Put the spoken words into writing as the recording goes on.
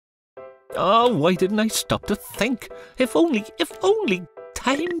Oh, why didn't I stop to think? If only,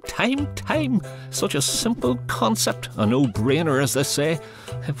 time. Such a simple concept, a no-brainer as they say.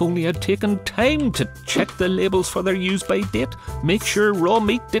 If only I'd taken time to check the labels for their use-by date, make sure raw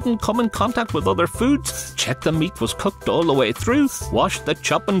meat didn't come in contact with other foods, check the meat was cooked all the way through, wash the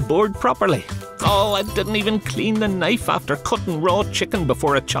chopping board properly. Oh, I didn't even clean the knife after cutting raw chicken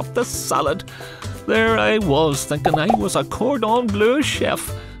before I chopped the salad. There I was, thinking I was a cordon bleu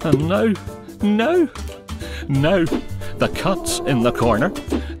chef, and now, the cat's in the corner,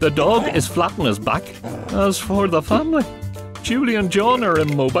 the dog is flat on his back. As for the family, Julie and John are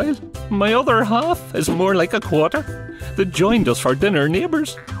immobile. My other half is more like a quarter. They joined us for dinner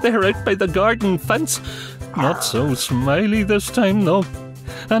neighbours. They're out by the garden fence. Not so smiley this time though.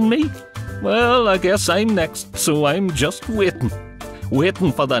 And me? Well, I guess I'm next, so I'm just waiting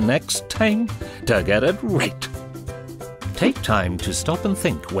for the next time to get it right. Take time to stop and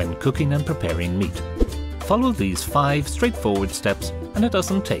think when cooking and preparing meat. Follow these 5 straightforward steps and it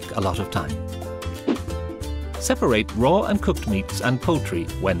doesn't take a lot of time. Separate raw and cooked meats and poultry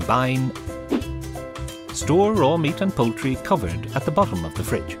when buying. Store raw meat and poultry covered at the bottom of the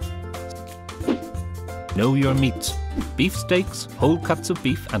fridge. Know your meats. Beef steaks, whole cuts of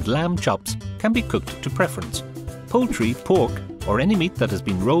beef and lamb chops can be cooked to preference. Poultry, pork or any meat that has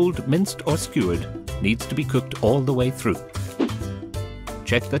been rolled, minced or skewered needs to be cooked all the way through.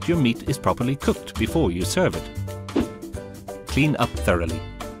 Check that your meat is properly cooked before you serve it. Clean up thoroughly.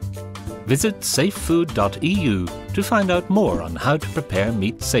 Visit safefood.eu to find out more on how to prepare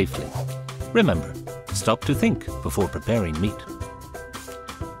meat safely. Remember, stop to think before preparing meat.